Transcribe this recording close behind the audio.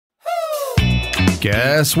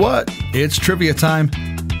Guess what? It's trivia time.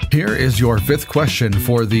 Here is your fifth question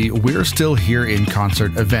for the We're Still Here in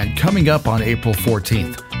Concert event coming up on April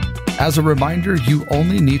 14th. As a reminder, you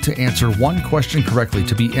only need to answer one question correctly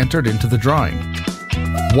to be entered into the drawing.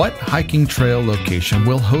 What hiking trail location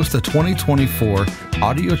will host the 2024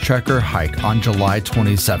 Audio Checker hike on July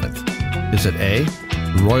 27th? Is it A,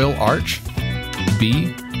 Royal Arch,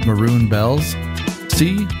 B, Maroon Bells,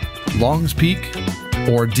 C, Longs Peak,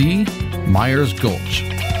 or D, Myers Gulch?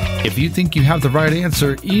 If you think you have the right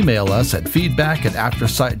answer, email us at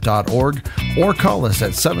feedback@aftersight.org or call us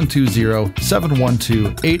at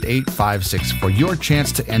 720-712-8856 for your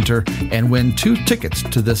chance to enter and win 2 tickets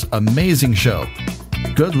to this amazing show.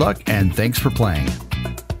 Good luck and thanks for playing.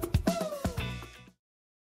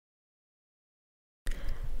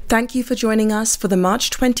 Thank you for joining us for the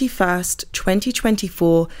March 21st,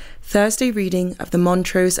 2024 Thursday reading of the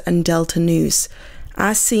Montrose and Delta News,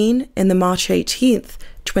 as seen in the March 18th,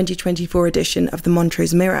 2024 edition of the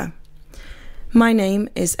Montrose Mirror. My name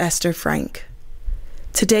is Esther Frank.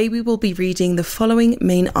 Today we will be reading the following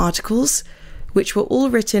main articles, which were all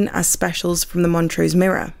written as specials from the Montrose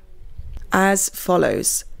Mirror. As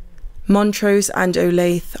follows: Montrose and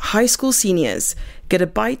Olathe High School seniors get a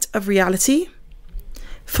bite of reality,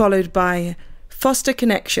 followed by Foster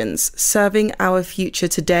Connections Serving Our Future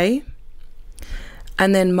Today,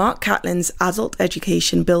 and then Mark Catlin's adult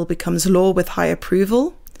education bill becomes law with high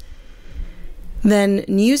approval, then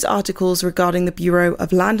news articles regarding the Bureau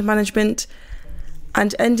of Land Management,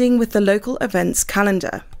 and ending with the local events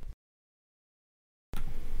calendar.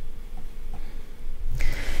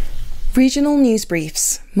 Regional news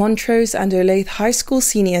briefs. Montrose and Olathe High School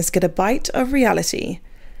seniors get a bite of reality.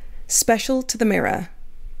 Special to the Mirror.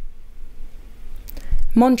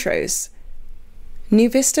 Montrose. New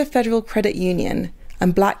Vista Federal Credit Union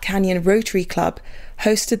and Black Canyon Rotary Club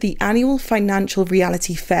hosted the annual Financial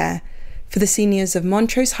Reality Fair for the seniors of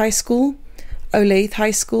Montrose High School, Olathe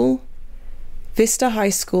High School, Vista High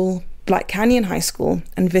School, Black Canyon High School,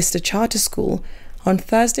 and Vista Charter School on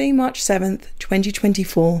Thursday, March 7th,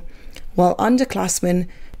 2024, while underclassmen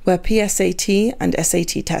were PSAT and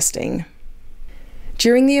SAT testing.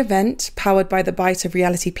 During the event, powered by the Bite of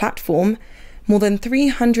Reality platform, more than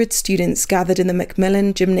 300 students gathered in the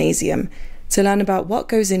Macmillan Gymnasium to learn about what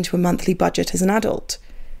goes into a monthly budget as an adult.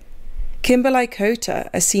 Kimberly Cota,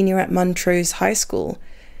 a senior at Montrose High School,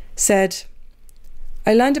 said,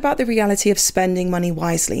 "I learned about the reality of spending money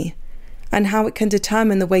wisely and how it can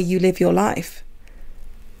determine the way you live your life.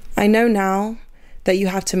 I know now that you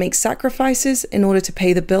have to make sacrifices in order to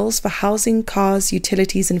pay the bills for housing, cars,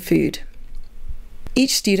 utilities, and food."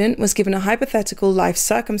 Each student was given a hypothetical life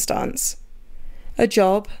circumstance: a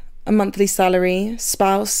job, a monthly salary,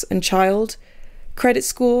 spouse and child, credit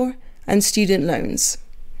score, and student loans.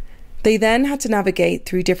 They then had to navigate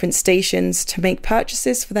through different stations to make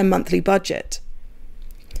purchases for their monthly budget.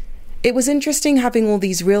 It was interesting having all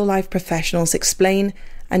these real-life professionals explain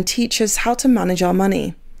and teach us how to manage our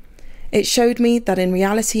money. It showed me that in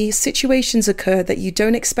reality, situations occur that you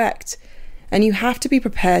don't expect, and you have to be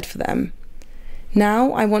prepared for them.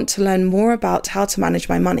 Now I want to learn more about how to manage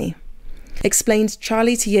my money, explained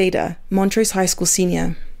Charlie Tieda, Montrose High School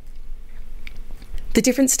senior. The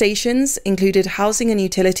different stations included housing and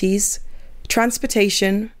utilities,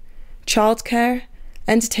 transportation, childcare,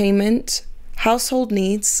 entertainment, household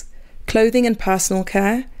needs, clothing and personal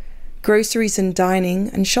care, groceries and dining,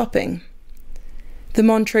 and shopping. The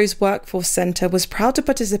Montrose Workforce Centre was proud to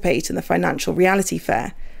participate in the Financial Reality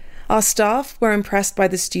Fair. Our staff were impressed by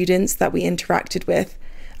the students that we interacted with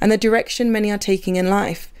and the direction many are taking in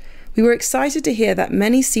life. We were excited to hear that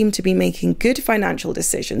many seem to be making good financial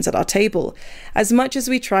decisions at our table, as much as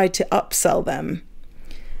we tried to upsell them.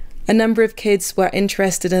 A number of kids were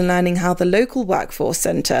interested in learning how the local Workforce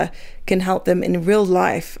Centre can help them in real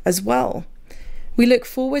life as well. We look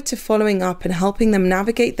forward to following up and helping them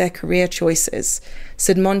navigate their career choices,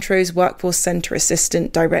 said Montrose Workforce Centre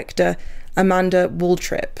Assistant Director Amanda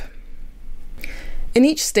Waltrip. In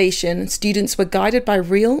each station, students were guided by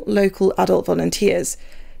real local adult volunteers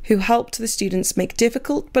who helped the students make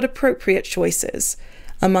difficult but appropriate choices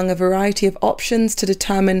among a variety of options to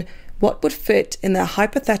determine what would fit in their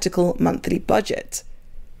hypothetical monthly budget.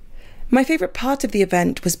 My favourite part of the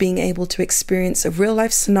event was being able to experience a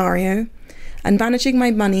real-life scenario and managing my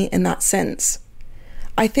money in that sense.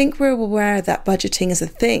 I think we're aware that budgeting is a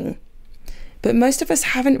thing, but most of us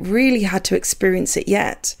haven't really had to experience it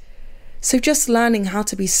yet. So just learning how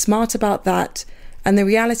to be smart about that and the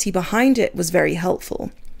reality behind it was very helpful,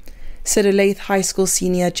 said Olathe High School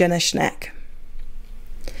senior Jenna Schneck.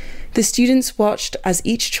 The students watched as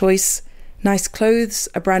each choice Nice clothes,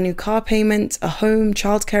 a brand new car payment, a home,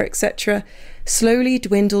 childcare, etc. slowly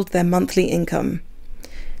dwindled their monthly income.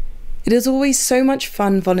 It is always so much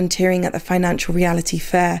fun volunteering at the Financial Reality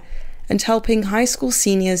Fair and helping high school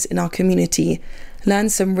seniors in our community learn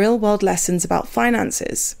some real-world lessons about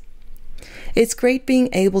finances. It's great being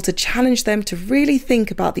able to challenge them to really think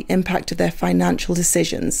about the impact of their financial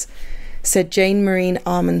decisions, said Jane Marine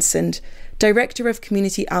Armandson, Director of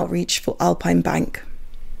Community Outreach for Alpine Bank.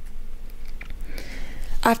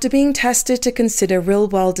 After being tested to consider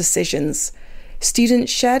real-world decisions,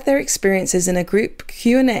 students shared their experiences in a group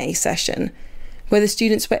Q&A session where the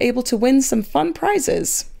students were able to win some fun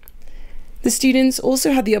prizes. The students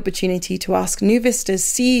also had the opportunity to ask New Vista's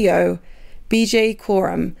CEO, BJ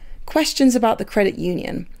Coram, questions about the credit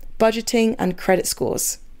union, budgeting, and credit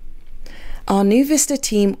scores. Our New Vista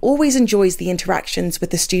team always enjoys the interactions with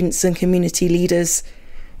the students and community leaders.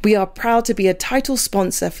 We are proud to be a title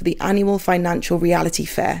sponsor for the annual Financial Reality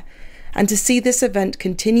Fair and to see this event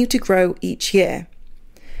continue to grow each year.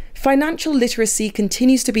 Financial literacy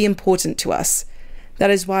continues to be important to us. That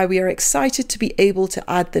is why we are excited to be able to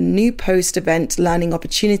add the new post-event learning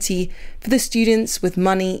opportunity for the students with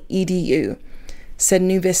Money EDU, said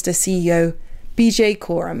New Vista CEO BJ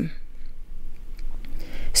Coram.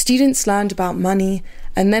 Students learned about money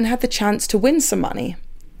and then had the chance to win some money.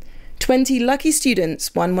 20 lucky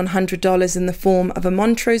students won $100 in the form of a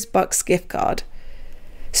Montrose Bucks gift card.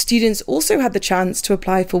 Students also had the chance to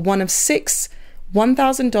apply for one of 6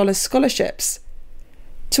 $1,000 scholarships.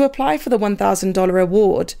 To apply for the $1,000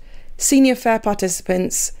 award, senior fair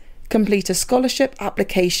participants complete a scholarship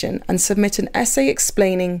application and submit an essay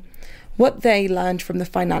explaining what they learned from the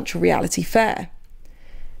Financial Reality Fair.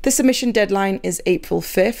 The submission deadline is April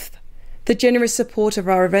 5th. The generous support of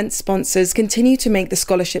our event sponsors continue to make the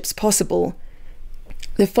scholarships possible.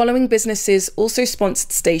 The following businesses also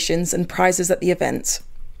sponsored stations and prizes at the event.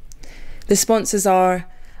 The sponsors are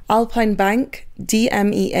Alpine Bank,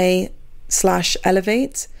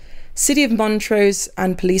 DMEA/Elevate, City of Montrose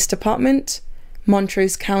and Police Department,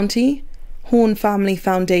 Montrose County, Horn Family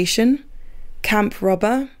Foundation, Camp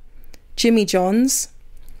Robber, Jimmy John's,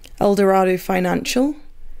 Eldorado Financial,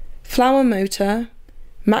 Flower Motor,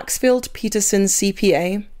 Maxfield Peterson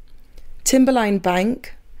CPA, Timberline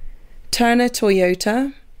Bank, Turner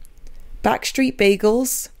Toyota, Backstreet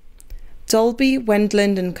Bagels, Dolby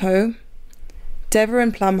Wendland & Co., Dever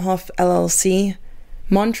and Plumhoff LLC,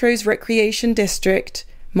 Montrose Recreation District,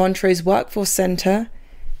 Montrose Workforce Center,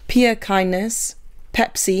 Pia Kindness,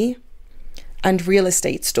 Pepsi, and Real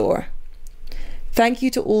Estate Store. Thank you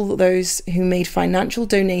to all those who made financial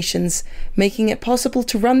donations, making it possible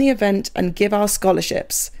to run the event and give our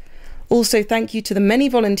scholarships. Also, thank you to the many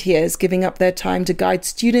volunteers giving up their time to guide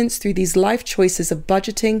students through these life choices of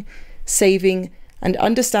budgeting, saving, and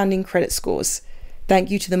understanding credit scores.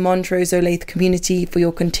 Thank you to the Montrose Olathe community for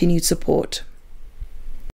your continued support.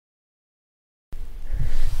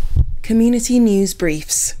 Community News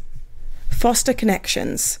Briefs. Foster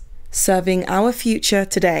Connections, serving our future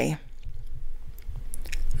today.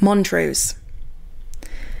 Montrose.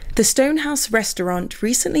 The Stonehouse restaurant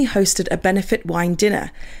recently hosted a benefit wine dinner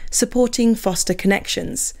supporting Foster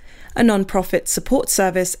Connections, a non-profit support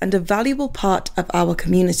service and a valuable part of our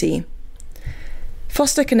community.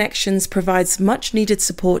 Foster Connections provides much-needed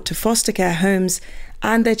support to foster care homes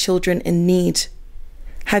and their children in need.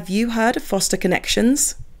 Have you heard of Foster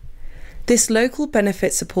Connections? This local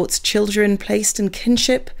benefit supports children placed in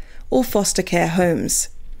kinship or foster care homes,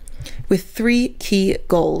 with 3 key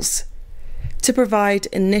goals: to provide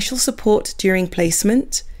initial support during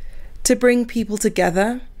placement, to bring people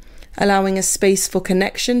together, allowing a space for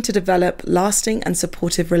connection to develop lasting and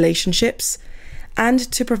supportive relationships, and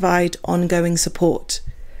to provide ongoing support.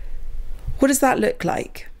 What does that look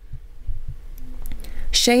like?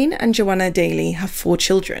 Shane and Joanna Daly have 4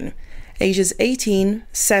 children, ages 18,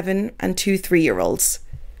 7, and 2 3-year-olds.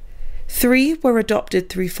 3 were adopted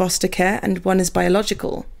through foster care and 1 is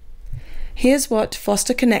biological. Here's what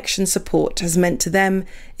Foster Connection support has meant to them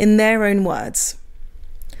in their own words.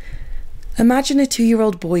 Imagine a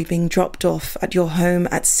 2-year-old boy being dropped off at your home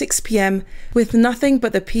at 6 p.m. with nothing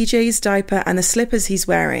but the PJ's diaper and the slippers he's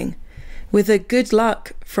wearing, with a good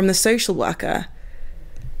luck from the social worker.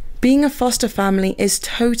 Being a foster family is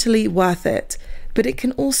totally worth it, but it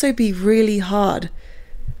can also be really hard.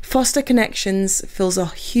 Foster Connections fills a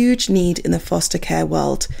huge need in the foster care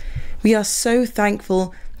world. We are so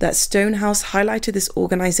thankful that Stonehouse highlighted this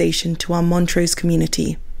organisation to our Montrose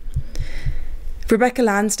community. Rebecca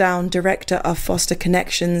Lansdowne, Director of Foster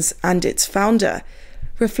Connections and its founder,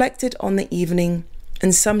 reflected on the evening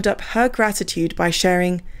and summed up her gratitude by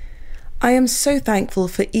sharing, I am so thankful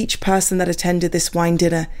for each person that attended this wine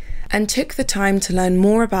dinner and took the time to learn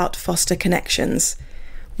more about Foster Connections.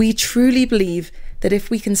 We truly believe that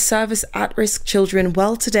if we can service at-risk children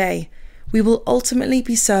well today, we will ultimately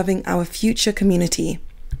be serving our future community.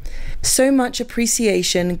 So much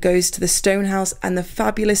appreciation goes to the Stonehouse and the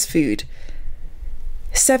fabulous food.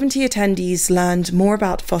 70 attendees learned more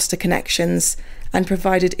about Foster Connections and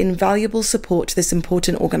provided invaluable support to this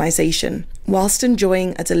important organisation, whilst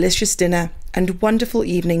enjoying a delicious dinner and wonderful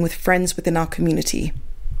evening with friends within our community.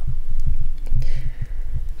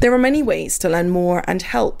 There are many ways to learn more and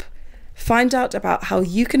help. Find out about how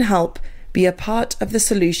you can help be a part of the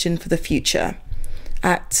solution for the future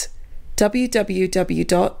at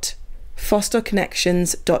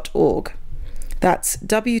www.fosterconnections.org. That's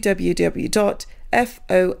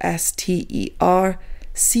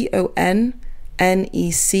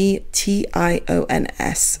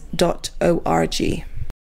www.fosterconnections.org.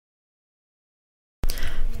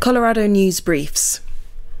 Colorado News Briefs.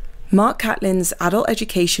 Mark Catlin's adult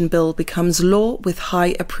education bill becomes law with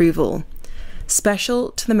high approval. Special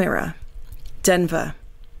to the Mirror. Denver.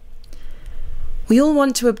 We all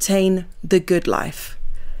want to obtain the good life.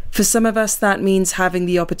 For some of us, that means having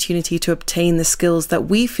the opportunity to obtain the skills that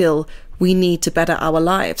we feel we need to better our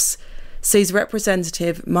lives, says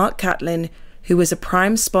Representative Mark Catlin, who is a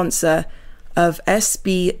prime sponsor of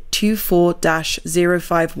SB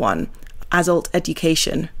 24-051, Adult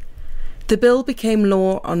Education. The bill became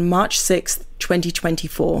law on March 6,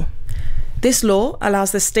 2024. This law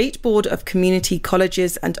allows the State Board of Community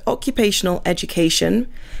Colleges and Occupational Education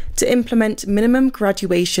to implement minimum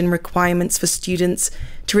graduation requirements for students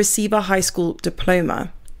to receive a high school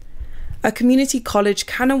diploma. A community college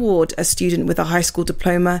can award a student with a high school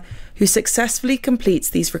diploma who successfully completes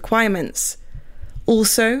these requirements.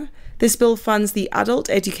 Also, this bill funds the Adult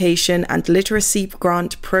Education and Literacy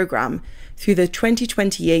Grant Program through the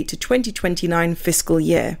 2028 to 2029 fiscal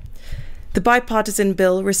year. The bipartisan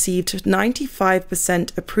bill received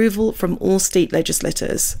 95% approval from all state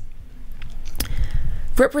legislators.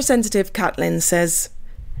 Representative Catlin says,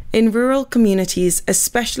 "In rural communities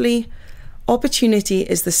especially, opportunity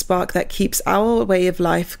is the spark that keeps our way of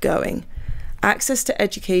life going. Access to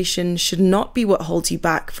education should not be what holds you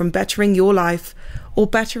back from bettering your life or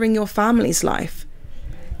bettering your family's life.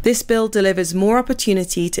 This bill delivers more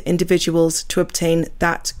opportunity to individuals to obtain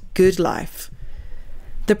that good life."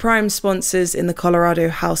 The prime sponsors in the Colorado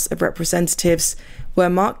House of Representatives were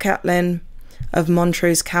Mark Catlin of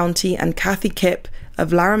Montrose County and Kathy Kipp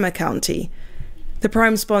of Larimer County. The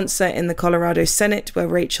prime sponsor in the Colorado Senate were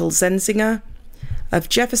Rachel Zenzinger of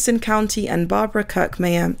Jefferson County and Barbara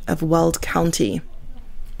Kirkmeyer of Weld County.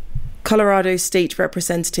 Colorado State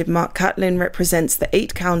Representative Mark Catlin represents the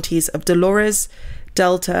 8 counties of Dolores,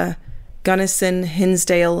 Delta, Gunnison,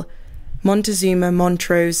 Hinsdale, Montezuma,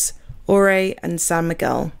 Montrose, Ouray, and San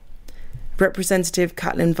Miguel. Representative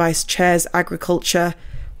Catlin vice chairs Agriculture,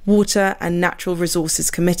 Water and Natural Resources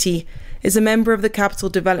Committee, is a member of the Capital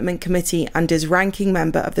Development Committee, and is ranking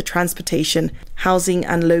member of the Transportation, Housing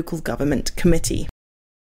and Local Government Committee.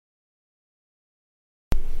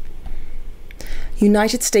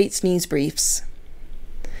 United States News Briefs.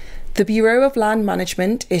 The Bureau of Land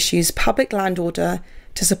Management issues public land order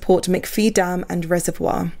to support McPhee Dam and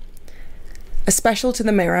Reservoir. A special to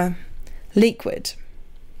the Mirror. Lakewood.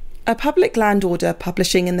 A public land order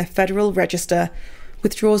publishing in the Federal Register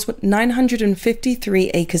withdraws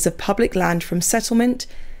 953 acres of public land from settlement,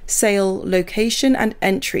 sale, location and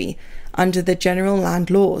entry under the general land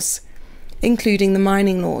laws, including the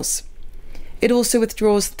mining laws. It also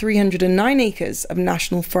withdraws 309 acres of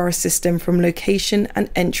National Forest System from location and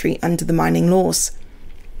entry under the mining laws.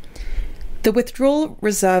 The withdrawal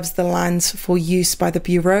reserves the lands for use by the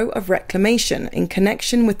Bureau of Reclamation in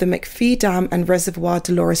connection with the McPhee Dam and Reservoir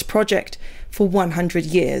Dolores project for 100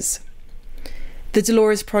 years. The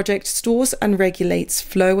Dolores project stores and regulates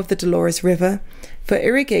flow of the Dolores River for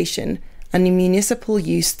irrigation and municipal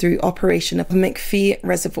use through operation of McPhee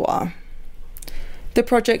Reservoir. The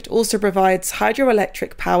project also provides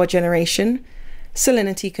hydroelectric power generation,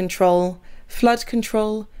 salinity control, flood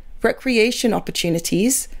control, recreation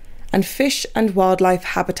opportunities, and fish and wildlife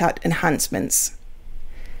habitat enhancements.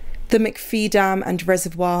 The McPhee Dam and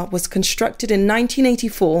Reservoir was constructed in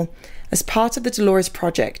 1984 as part of the Dolores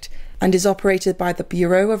project and is operated by the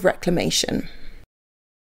Bureau of Reclamation.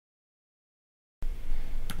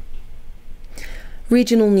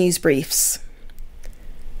 Regional News Briefs.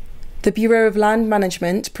 The Bureau of Land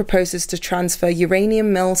Management proposes to transfer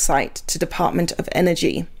uranium mill site to Department of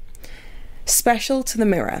Energy. Special to the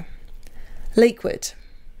Mirror. Lakewood.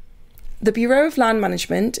 The Bureau of Land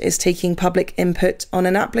Management is taking public input on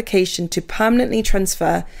an application to permanently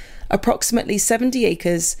transfer approximately 70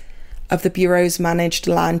 acres of the Bureau's managed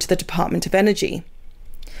land to the Department of Energy.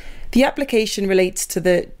 The application relates to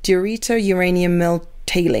the Dorito Uranium Mill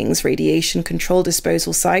Tailings Radiation Control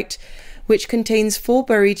Disposal Site, which contains 4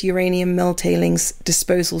 buried uranium mill tailings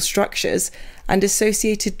disposal structures and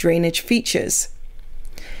associated drainage features.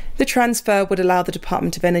 The transfer would allow the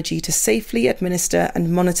Department of Energy to safely administer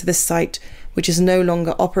and monitor the site, which is no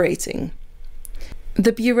longer operating.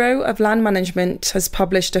 The Bureau of Land Management has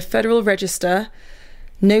published a Federal Register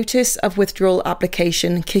Notice of Withdrawal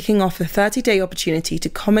application, kicking off a 30-day opportunity to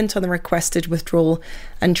comment on the requested withdrawal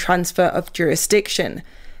and transfer of jurisdiction.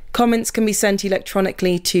 Comments can be sent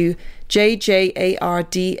electronically to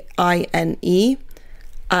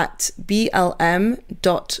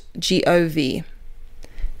jjardine@blm.gov,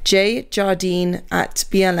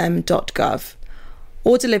 jjardine@blm.gov,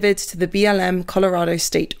 or delivered to the BLM Colorado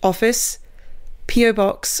State Office, P.O.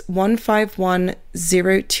 Box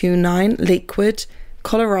 151029, Lakewood,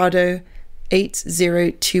 Colorado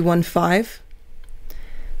 80215.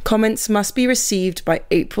 Comments must be received by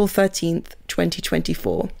April 13th,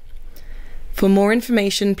 2024. For more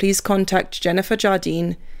information, please contact Jennifer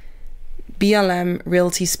Jardine, BLM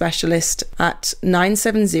Realty Specialist at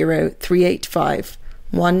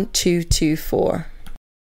 970-385-1224.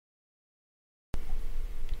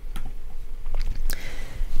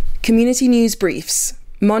 Community News Briefs.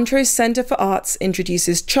 Montrose Center for Arts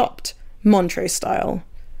introduces Chopped, Montrose style.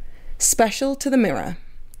 Special to the Mirror.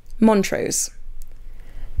 Montrose.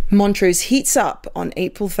 Montrose heats up on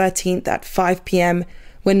April 13th at 5 p.m.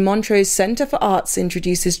 when Montrose Center for Arts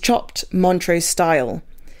introduces Chopped, Montrose style.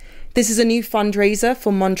 This is a new fundraiser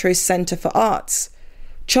for Montrose Center for Arts.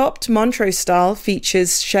 Chopped Montrose style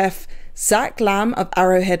features Chef Zach Lamb of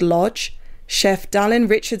Arrowhead Lodge, Chef Dallin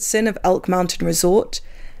Richardson of Elk Mountain Resort,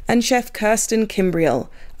 and Chef Kirsten Kimbriel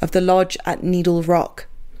of the Lodge at Needle Rock.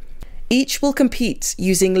 Each will compete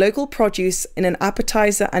using local produce in an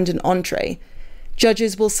appetizer and an entree.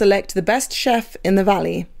 Judges will select the best chef in the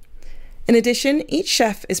valley. In addition, each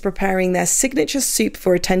chef is preparing their signature soup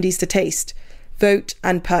for attendees to taste, vote,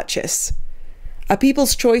 and purchase. A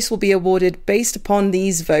People's Choice will be awarded based upon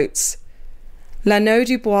these votes. L'Anneau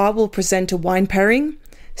du Bois will present a wine pairing.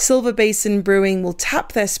 Silver Basin Brewing will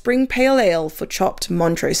tap their spring pale ale for Chopped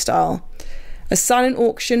Montrose style. A silent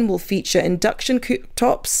auction will feature induction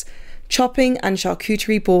cooktops, chopping and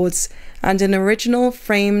charcuterie boards, and an original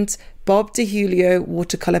framed Bob DeHulio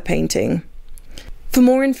watercolor painting. For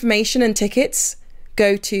more information and tickets,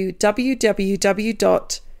 go to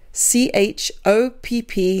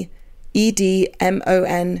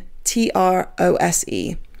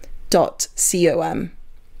www.choppedmontrose.com.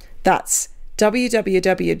 That's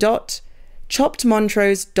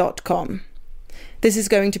www.choppedmontrose.com. This is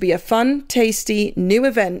going to be a fun, tasty, new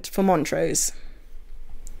event for Montrose.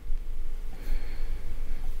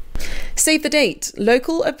 Save the date,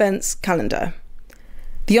 local events calendar.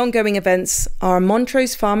 The ongoing events are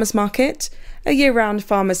Montrose Farmers Market, a year-round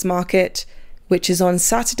farmers market, which is on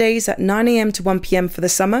Saturdays at 9 a.m. to 1 p.m. for the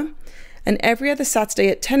summer, and every other Saturday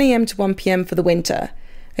at 10 a.m. to 1 p.m. for the winter,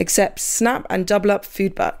 except Snap and Double Up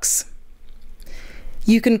food bucks.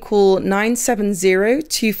 You can call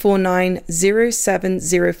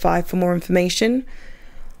 970-249-0705 for more information.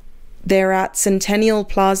 They're at Centennial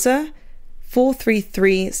Plaza,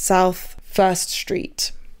 433 South 1st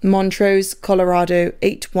Street, Montrose, Colorado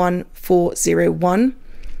 81401.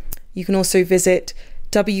 You can also visit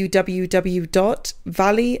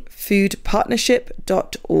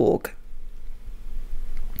www.valleyfoodpartnership.org.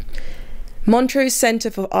 Montrose Center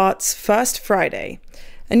for Arts First Friday.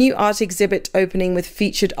 A new art exhibit opening with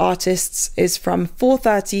featured artists is from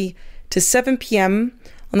 4:30 to 7 p.m.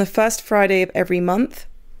 on the first Friday of every month.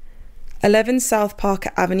 11 South Park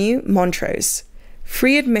Avenue, Montrose.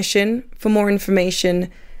 Free admission. For more information,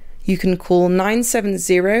 you can call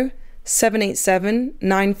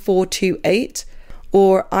 970-787-9428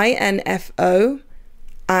 or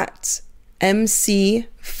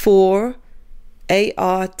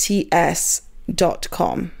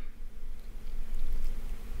info@mc4arts.com.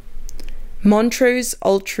 Montrose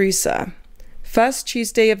Altrusa. First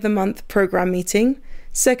Tuesday of the month program meeting,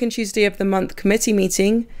 second Tuesday of the month committee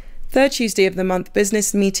meeting, third Tuesday of the month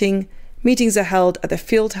business meeting. Meetings are held at the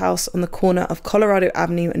Field House on the corner of Colorado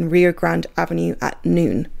Avenue and Rio Grande Avenue at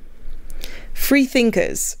noon. Free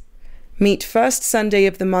Thinkers. Meet first Sunday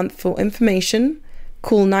of the month for information.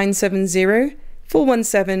 Call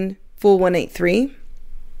 970-417-4183.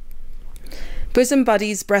 Bosom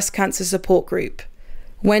Buddies Breast Cancer Support Group.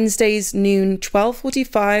 Wednesdays noon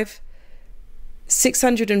 12:45,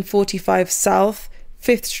 645 South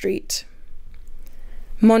 5th Street.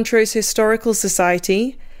 Montrose Historical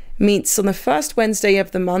Society meets on the first Wednesday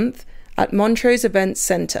of the month at Montrose Events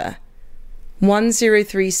Centre,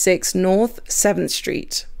 1036 North 7th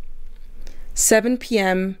Street. 7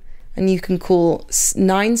 p.m. and you can call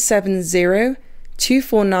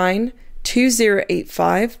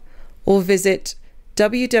 970-249-2085 or visit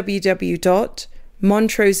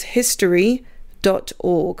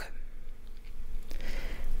www.montrosehistory.org.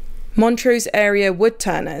 Montrose Area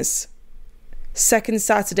Woodturners, second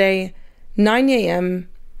Saturday, 9 a.m.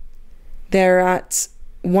 They're at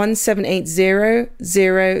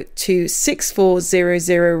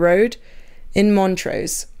 1780-02-6400 Road in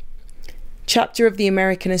Montrose. Chapter of the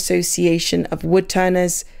American Association of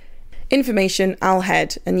Woodturners. Information Al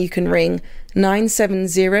Head, and you can ring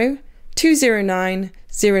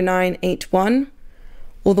 970-209-0981,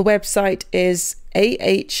 or the website is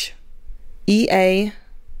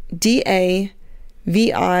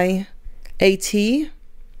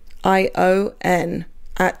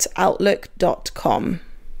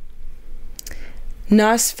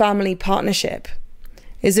Nurse Family Partnership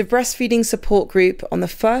is a breastfeeding support group on the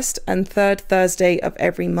first and third Thursday of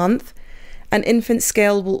every month. An infant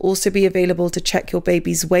scale will also be available to check your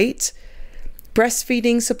baby's weight.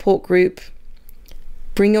 Breastfeeding support group.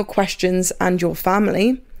 Bring your questions and your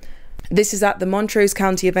family. This is at the Montrose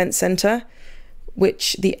County Event Centre,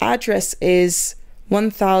 which the address is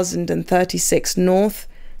 1036 North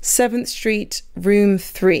 7th Street, Room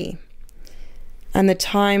 3. And the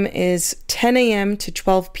time is 10 a.m. to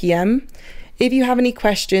 12 p.m. If you have any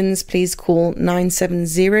questions, please call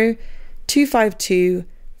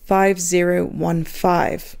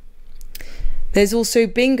 970-252-5015. There's also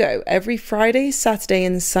bingo every Friday, Saturday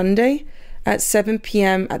and Sunday at 7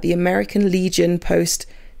 p.m. at the American Legion Post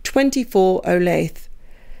 24 Olathe.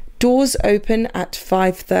 Doors open at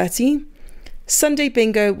 5:30. Sunday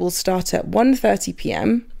bingo will start at 1:30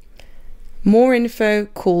 p.m. More info,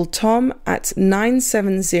 call Tom at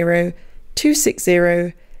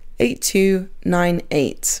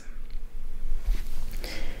 970-260-8298.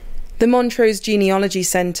 The Montrose Genealogy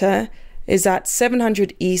Centre is at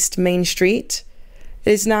 700 East Main Street.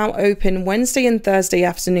 It is now open Wednesday and Thursday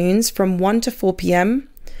afternoons from 1 to 4 p.m.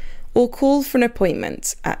 or call for an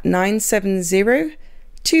appointment at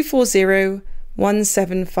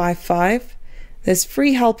 970-240-1755. There's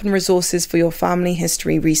free help and resources for your family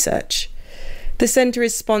history research. The centre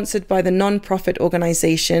is sponsored by the non-profit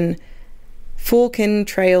organisation Forkin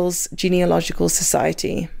Trails Genealogical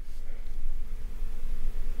Society.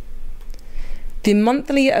 The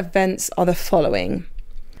monthly events are the following.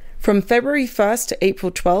 From February 1st to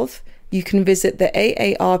April 12th, you can visit the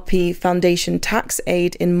AARP Foundation Tax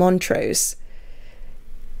Aid in Montrose.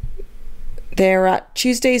 They're at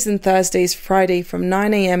Tuesdays and Thursdays, Friday from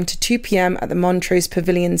 9 a.m. to 2 p.m. at the Montrose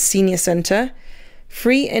Pavilion Senior Centre.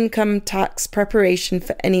 Free income tax preparation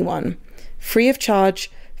for anyone. Free of charge,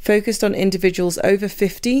 focused on individuals over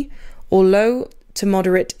 50 or low to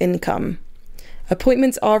moderate income.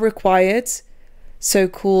 Appointments are required, so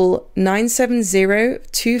call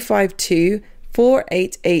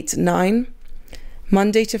 970-252-4889,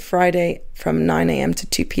 Monday to Friday from 9 a.m. to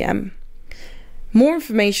 2 p.m. More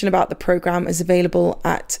information about the program is available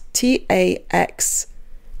at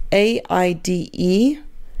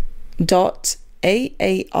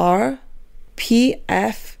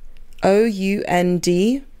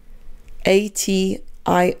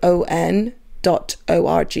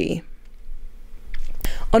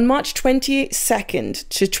On March 22nd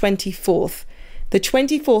to 24th, the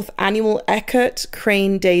 24th Annual Eckert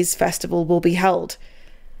Crane Days Festival will be held.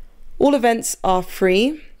 All events are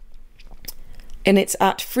free, and it's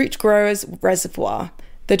at Fruit Growers Reservoir.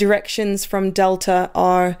 The directions from Delta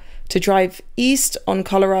are to drive east on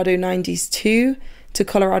Colorado 92 to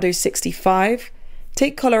Colorado 65,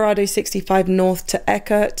 take Colorado 65 north to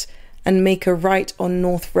Eckert, and make a right on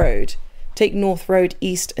North Road. Take North Road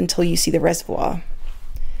east until you see the reservoir.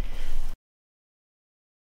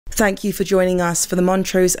 Thank you for joining us for the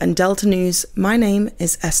Montrose and Delta News. My name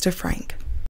is Esther Frank.